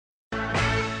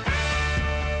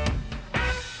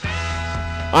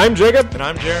I'm Jacob. And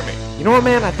I'm Jeremy. You know what,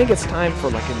 man? I think it's time for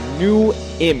like a new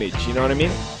image. You know what I mean?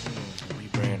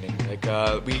 Rebranding.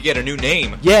 Like, we could get a new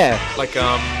name. Yeah. Like,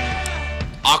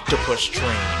 Octopus Train.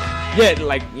 Yeah,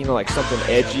 like, you know, like something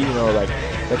edgy, you know, like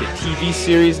a TV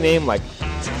series name, like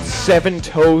 7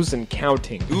 Toes and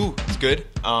Counting. Ooh, it's good.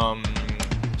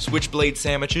 Switchblade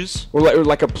Sandwiches. Or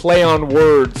like a play on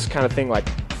words kind of thing, like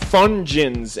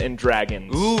Fungens and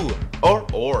Dragons. Ooh,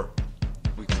 or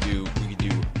we could do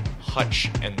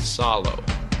Hutch and Salo.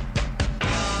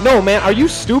 No, man, are you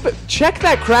stupid? Check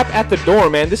that crap at the door,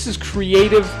 man. This is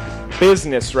creative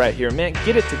business right here, man.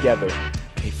 Get it together.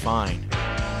 Okay, fine.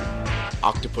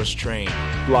 Octopus Train.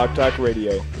 Blog Talk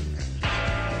Radio.